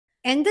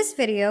In this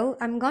video,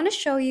 I'm going to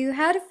show you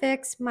how to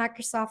fix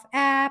Microsoft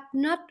app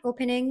not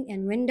opening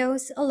in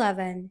Windows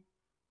 11.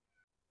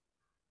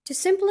 To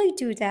simply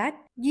do that,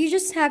 you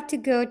just have to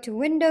go to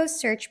Windows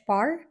search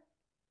bar,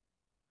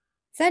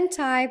 then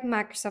type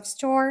Microsoft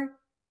Store,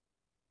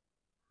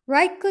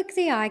 right-click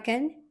the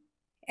icon,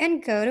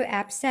 and go to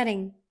App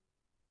Setting.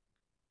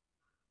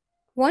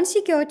 Once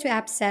you go to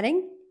App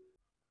Setting,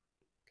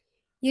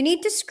 you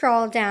need to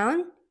scroll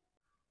down,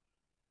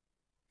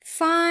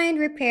 find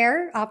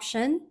Repair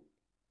option,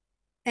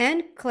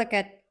 and click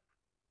it.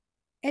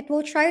 It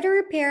will try to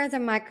repair the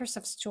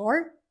Microsoft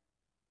Store.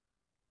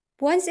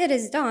 Once it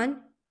is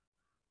done,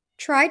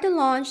 try to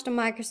launch the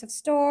Microsoft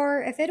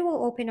Store if it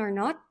will open or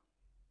not.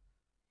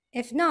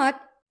 If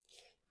not,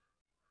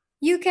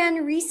 you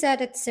can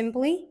reset it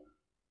simply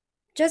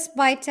just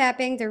by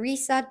tapping the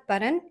reset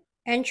button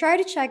and try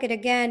to check it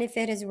again if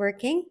it is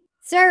working.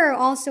 There are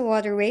also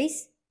other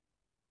ways.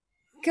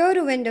 Go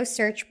to Windows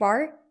search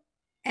bar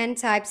and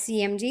type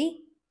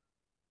CMD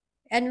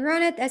and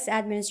run it as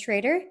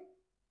administrator.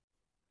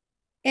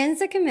 In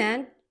the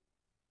command,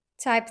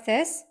 type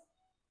this.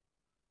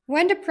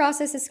 When the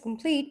process is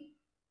complete,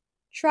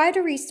 try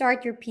to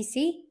restart your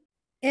PC.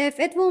 If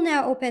it will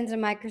now open the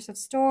Microsoft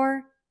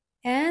Store,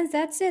 and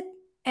that's it.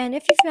 And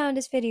if you found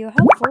this video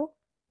helpful,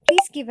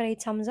 please give it a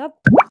thumbs up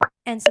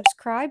and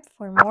subscribe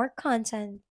for more content.